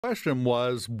Question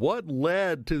was, what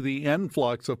led to the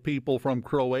influx of people from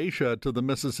Croatia to the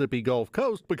Mississippi Gulf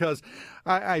Coast? Because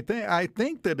I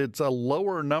think that it's a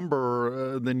lower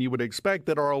number than you would expect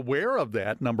that are aware of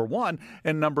that. Number one,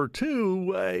 and number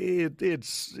two,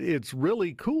 it's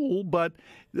really cool, but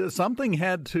something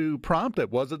had to prompt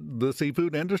it. Was it the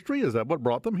seafood industry? Is that what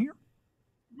brought them here?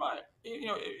 Right.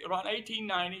 Around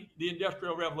 1890, the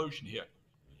Industrial Revolution hit,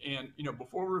 and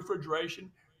before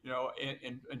refrigeration.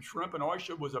 And shrimp and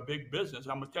oyster was a big business.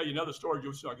 I'm going to tell you another story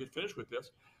just so I get finished with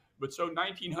this. But so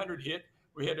 1900 hit,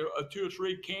 we had two or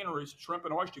three canneries, shrimp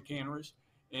and oyster canneries.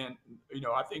 And,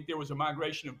 I think there was a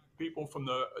migration of people from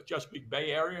the Chesapeake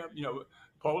Bay area,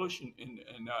 Polish and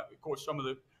of course, some of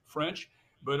the French.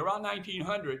 But around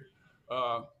 1900,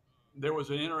 there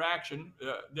was an interaction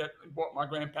that brought my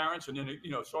grandparents and then,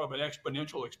 sort of an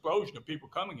exponential explosion of people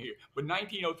coming here. But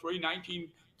 1903,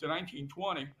 to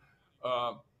 1920,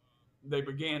 they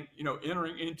began,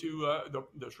 entering into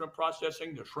the shrimp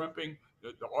processing, the shrimping,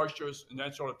 the oysters, and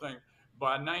that sort of thing.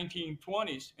 By in the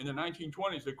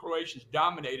 1920s, the Croatians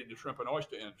dominated the shrimp and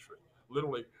oyster industry.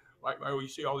 Literally, like we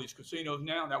see all these casinos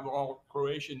now, that were all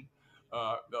Croatian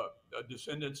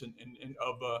descendants and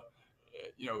of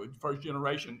first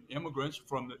generation immigrants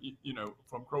from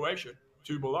from Croatia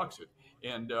to Biloxi,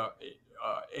 and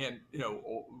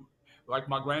like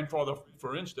my grandfather,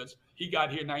 for instance, he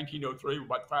got here in 1903 with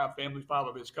about 5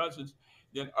 of his cousins.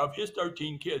 Then of his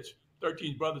 13 kids,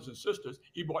 13 brothers and sisters,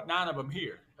 he brought 9 of them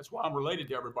here. That's why I'm related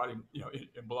to everybody, in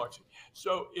Biloxi.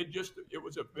 So it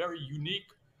was a very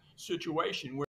unique situation where